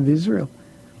fighting men of Israel.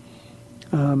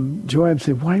 Joab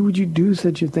said, why would you do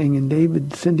such a thing? And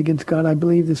David sinned against God. I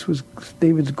believe this was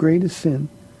David's greatest sin.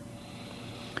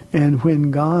 And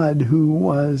when God, who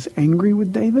was angry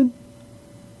with David,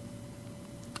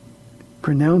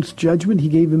 pronounced judgment, He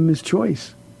gave him his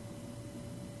choice.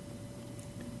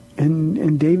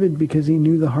 And David, because he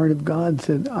knew the heart of God,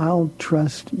 said, I'll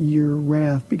trust your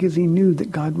wrath, because he knew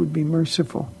that God would be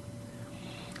merciful.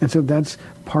 And so that's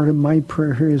part of my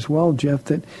prayer here as well, Jeff,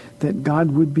 that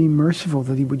God would be merciful,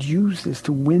 that He would use this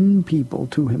to win people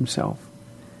to Himself.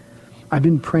 I've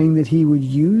been praying that He would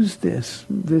use this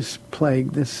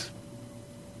plague, this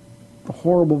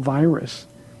horrible virus,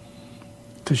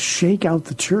 to shake out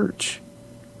the church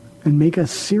and make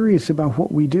us serious about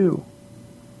what we do.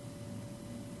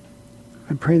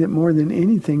 I pray that more than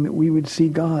anything that we would see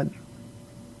God.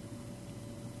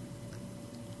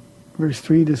 Verse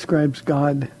 3 describes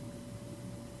God,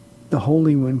 the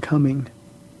Holy One, coming.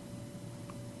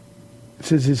 It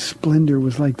says His splendor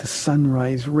was like the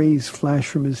sunrise. Rays flashed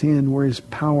from His hand where His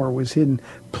power was hidden.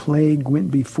 Plague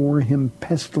went before Him.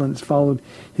 Pestilence followed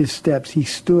His steps. He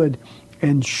stood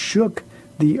and shook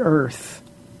the earth.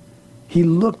 He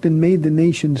looked and made the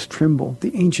nations tremble.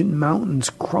 The ancient mountains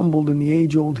crumbled and the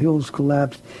age-old hills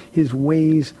collapsed. His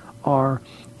ways are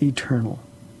eternal.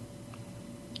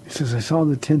 He says, I saw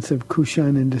the tents of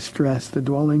Cushan in distress, the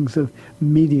dwellings of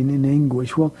Midian in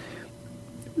anguish. Well,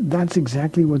 that's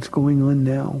exactly what's going on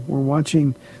now. We're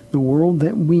watching the world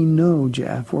that we know,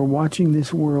 Jeff. We're watching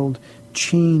this world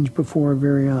change before our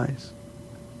very eyes.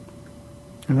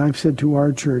 And I've said to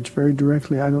our church very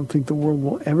directly, I don't think the world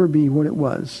will ever be what it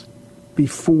was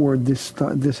before this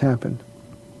happened.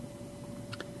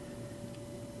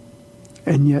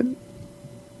 And yet,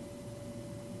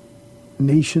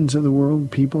 nations of the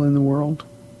world, people in the world,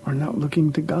 are not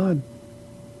looking to God.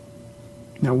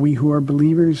 Now, we who are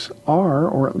believers are,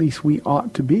 or at least we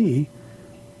ought to be,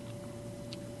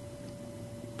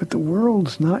 but the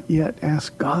world's not yet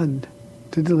asked God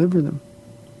to deliver them.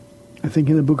 I think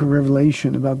in the book of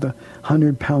Revelation about the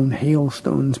 100-pound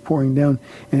hailstones pouring down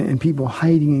and people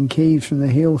hiding in caves from the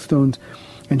hailstones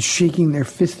and shaking their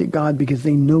fist at God because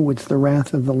they know it's the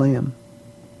wrath of the Lamb.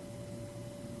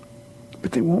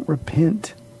 But they won't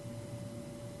repent.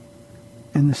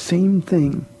 And the same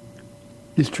thing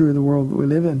is true of the world that we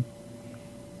live in.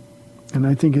 And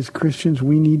I think as Christians,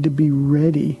 we need to be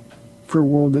ready for a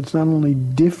world that's not only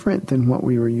different than what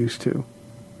we were used to,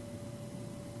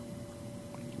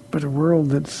 but a world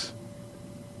that's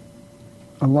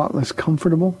a lot less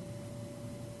comfortable.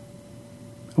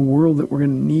 A world that we're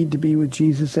going to need to be with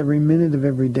Jesus every minute of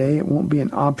every day. It won't be an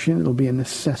option. It'll be a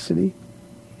necessity.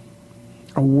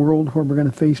 A world where we're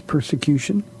going to face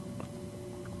persecution.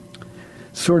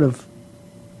 Sort of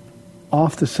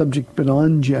off the subject, but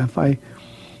on, Jeff, I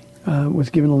was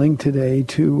given a link today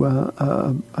to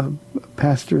a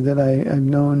pastor that I've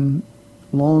known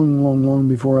long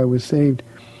before I was saved.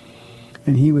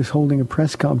 And he was holding a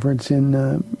press conference in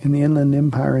the Inland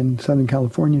Empire in Southern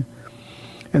California.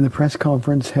 And the press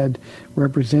conference had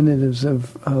representatives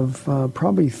of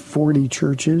probably 40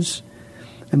 churches.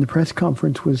 And the press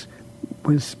conference was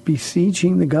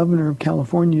beseeching the governor of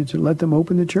California to let them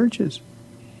open the churches.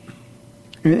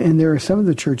 And there are some of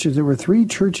the churches, there were 3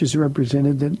 churches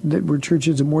represented that were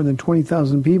churches of more than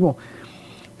 20,000 people.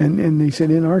 And they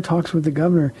said, in our talks with the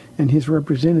governor and his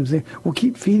representatives, they will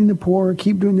keep feeding the poor,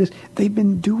 keep doing this. They've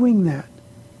been doing that.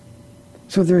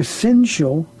 So they're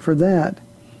essential for that,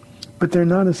 but they're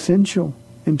not essential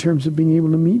in terms of being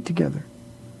able to meet together.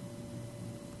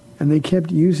 And they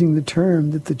kept using the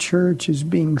term that the church is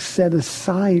being set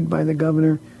aside by the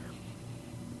governor,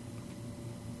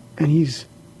 and he's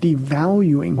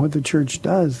devaluing what the church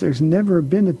does. There's never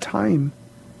been a time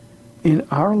in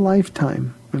our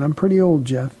lifetime, and I'm pretty old,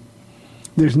 Jeff,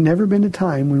 there's never been a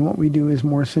time when what we do is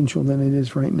more essential than it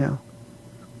is right now.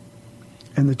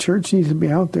 And the church needs to be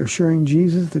out there sharing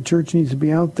Jesus. The church needs to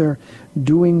be out there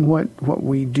doing what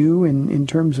we do in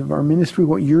terms of our ministry,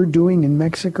 what you're doing in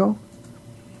Mexico.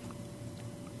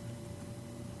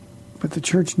 But the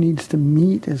church needs to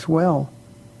meet as well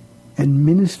and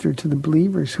minister to the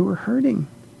believers who are hurting,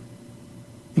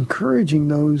 encouraging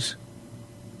those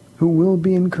who will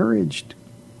be encouraged.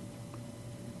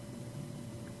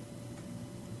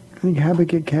 I think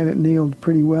Habakkuk had it nailed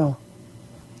pretty well.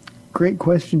 Great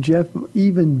question, Jeff.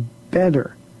 Even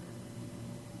better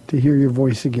to hear your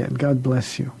voice again. God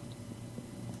bless you.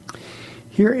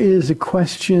 Here is a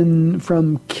question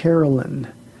from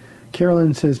Carolyn.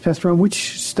 Carolyn says, Pastor Ron,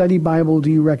 which study Bible do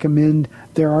you recommend?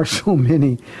 There are so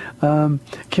many.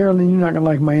 Carolyn, you're not going to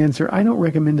like my answer. I don't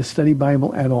recommend a study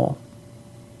Bible at all.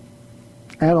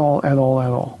 At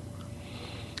all.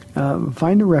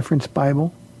 Find a reference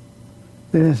Bible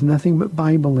that has nothing but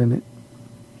Bible in it.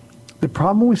 The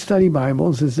problem with study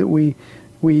Bibles is that we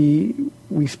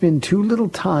spend too little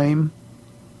time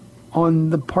on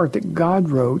the part that God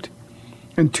wrote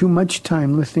and too much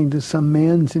time listening to some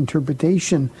man's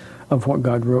interpretation of what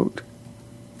God wrote.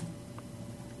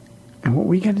 And what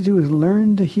we got to do is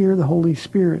learn to hear the Holy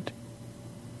Spirit.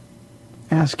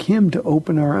 Ask Him to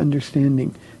open our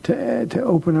understanding, to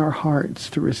open our hearts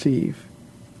to receive.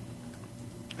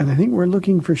 And I think we're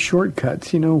looking for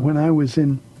shortcuts. You know, when I was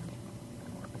in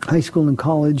high school and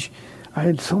college, I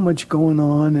had so much going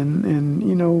on, and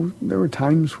you know, there were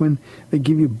times when they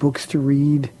give you books to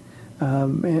read,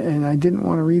 and I didn't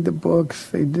want to read the books.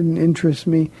 They didn't interest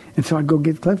me, and so I'd go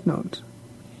get Cliff Notes.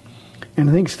 And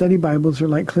I think study Bibles are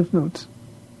like Cliff Notes.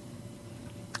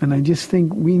 And I just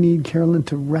think we need, Carolyn,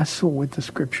 to wrestle with the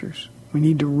Scriptures. We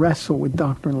need to wrestle with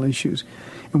doctrinal issues,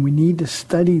 and we need to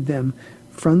study them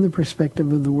from the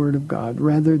perspective of the Word of God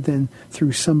rather than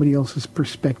through somebody else's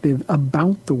perspective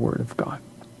about the Word of God.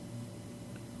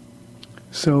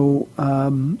 So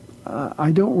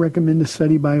I don't recommend a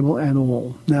study Bible at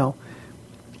all. Now,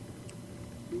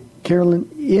 Carolyn,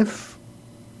 if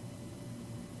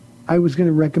I was going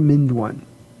to recommend one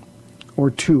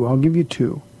or two, I'll give you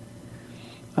two.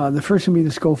 The first would be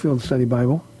the Schofield Study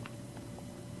Bible.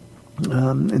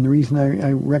 And the reason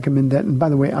I recommend that, and by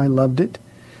the way, I loved it.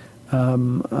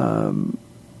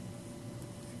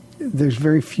 There's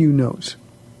very few notes.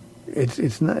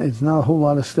 It's not a whole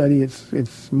lot of study.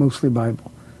 It's mostly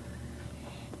Bible.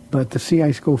 But the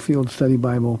C.I. Schofield Study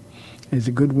Bible is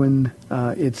a good one.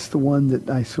 It's the one that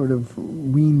I sort of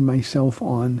weaned myself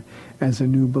on as a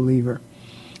new believer.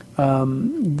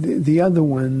 The other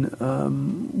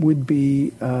one would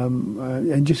be,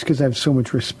 and just because I have so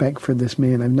much respect for this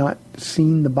man, I've not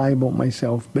seen the Bible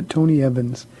myself, but Tony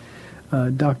Evans,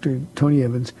 Dr. Tony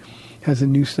Evans, has a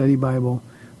new study Bible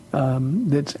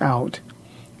that's out,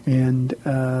 and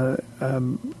I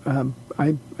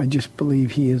just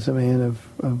believe he is a man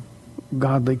of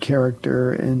godly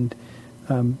character, and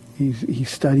he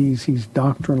studies, he's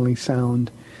doctrinally sound.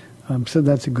 So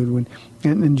that's a good one.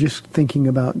 And just thinking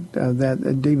about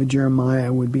that, David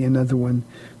Jeremiah would be another one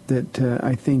that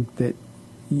I think that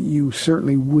you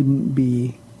certainly wouldn't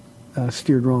be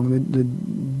steered wrong. The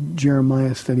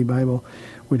Jeremiah Study Bible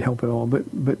would help at all.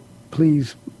 But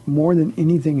please, more than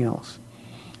anything else,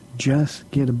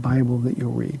 just get a Bible that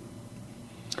you'll read.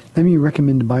 Let me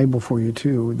recommend a Bible for you,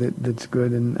 too, that's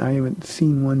good. And I haven't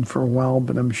seen one for a while,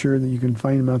 but I'm sure that you can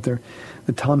find them out there.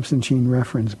 The Thompson Chain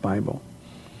Reference Bible.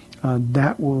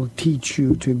 That will teach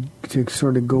you to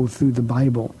sort of go through the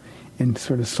Bible and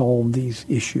sort of solve these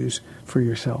issues for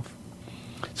yourself.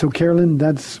 So, Carolyn,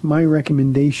 that's my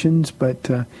recommendations, but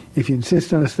if you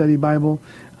insist on a study Bible,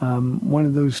 one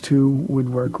of those two would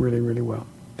work really, really well.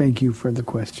 Thank you for the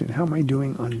question. How am I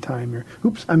doing on time here?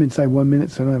 Oops, I'm inside 1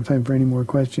 minute, so I don't have time for any more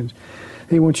questions.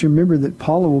 Hey, I want you to remember that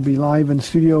Paula will be live in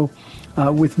studio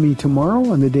with me tomorrow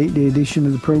on the Date Day edition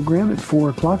of the program at 4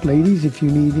 o'clock. Ladies, if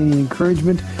you need any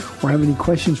encouragement or have any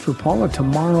questions for Paula,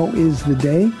 tomorrow is the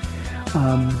day.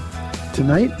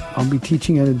 Tonight, I'll be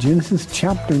teaching out of Genesis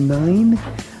chapter 9.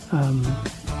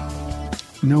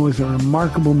 Noah's a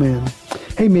remarkable man.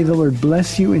 Hey, may the Lord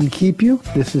bless you and keep you.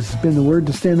 This has been the Word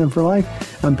to Stand On for Life.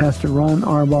 I'm Pastor Ron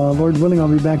Arbaugh. Lord willing, I'll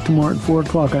be back tomorrow at 4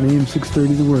 o'clock on AM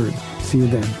 630 The Word. See you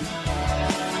then.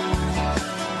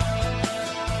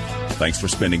 Thanks for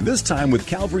spending this time with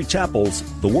Calvary Chapel's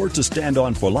The Word to Stand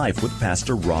On for Life with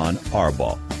Pastor Ron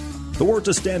Arbaugh. The Word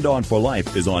to Stand On for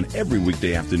Life is on every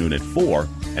weekday afternoon at 4,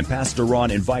 and Pastor Ron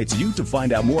invites you to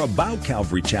find out more about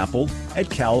Calvary Chapel at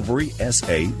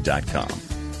calvarysa.com.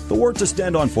 The Word to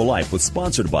Stand On for Life was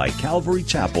sponsored by Calvary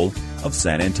Chapel of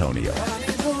San Antonio.